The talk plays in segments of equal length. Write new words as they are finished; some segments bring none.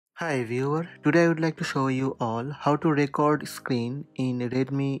Hi viewer, today I would like to show you all how to record screen in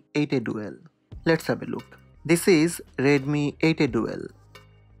Redmi 8A Dual. Let's have a look. This is Redmi 8A Dual.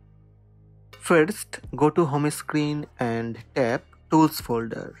 First, go to home screen and tap Tools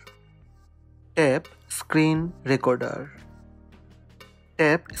folder. Tap Screen Recorder.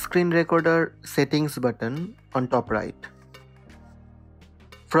 Tap Screen Recorder Settings button on top right.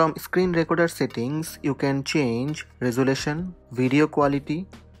 From Screen Recorder settings, you can change resolution, video quality,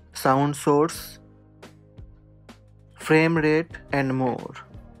 sound source, frame rate and more.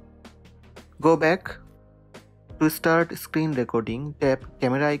 Go back. To start screen recording, tap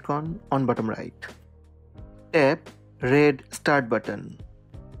camera icon on bottom right. Tap red start button.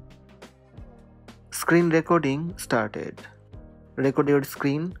 Screen recording started. Record your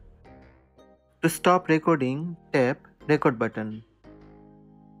screen. To stop recording, tap record button.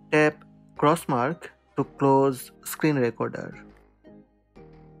 Tap cross mark to close screen recorder.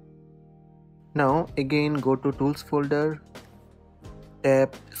 Now again go to Tools folder,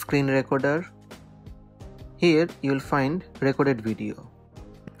 tap Screen Recorder. Here you will find recorded video.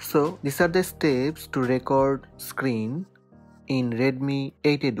 So these are the steps to record screen in Redmi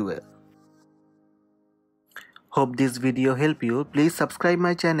 8A Dual. Hope this video helped you. Please subscribe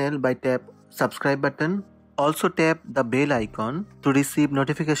my channel by tap subscribe button. Also tap the bell icon to receive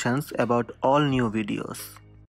notifications about all new videos.